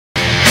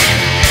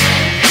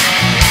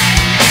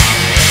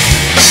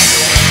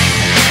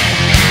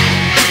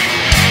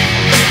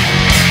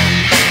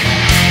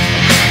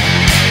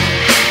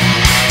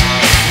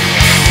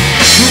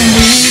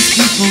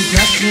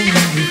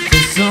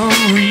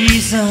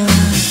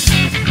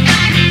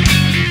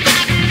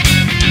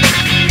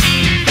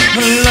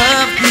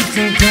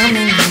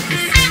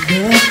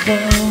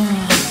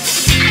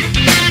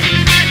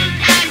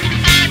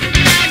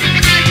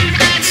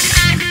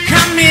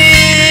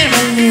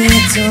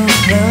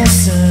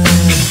listen,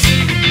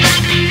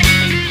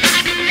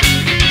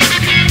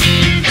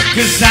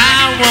 'cause I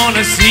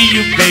wanna see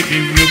you, baby,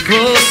 real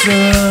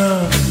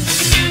closer.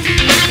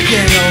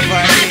 Get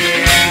over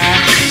here.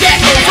 Get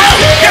over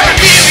here. You're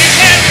feeling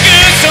that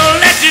good, so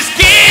let's just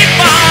keep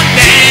on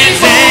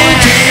dancing.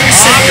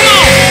 Come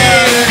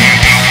on.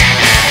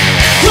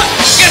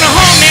 Gonna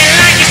hold me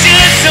like you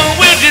should, so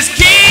we'll just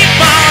keep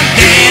on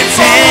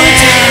dancing.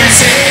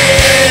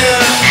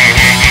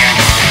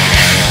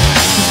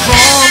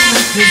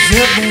 Performance is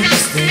a big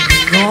mistake,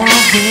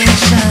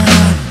 conviction.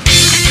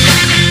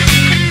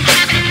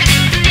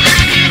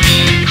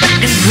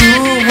 And who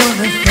would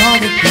have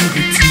thought it would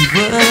be two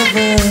of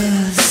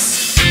us?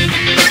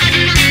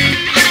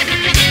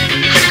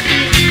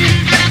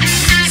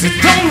 So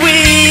don't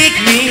wake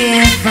me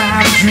if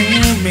I'm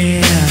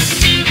dreaming,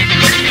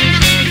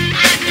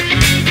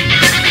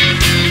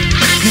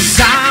 'cause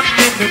I'm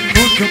in the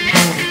mood, come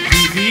on,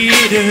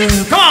 give it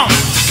up. Come on!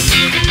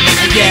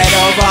 Get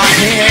over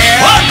here.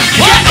 What?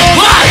 Get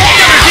over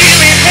here. You're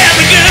feeling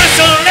hella good,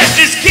 so let's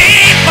just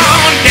keep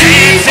on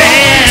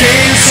dancing.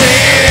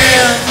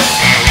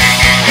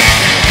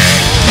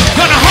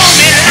 Gonna hold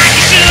me like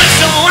you should,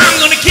 so I'm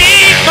gonna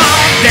keep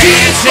on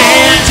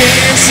dancing.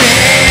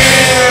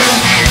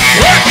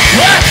 What?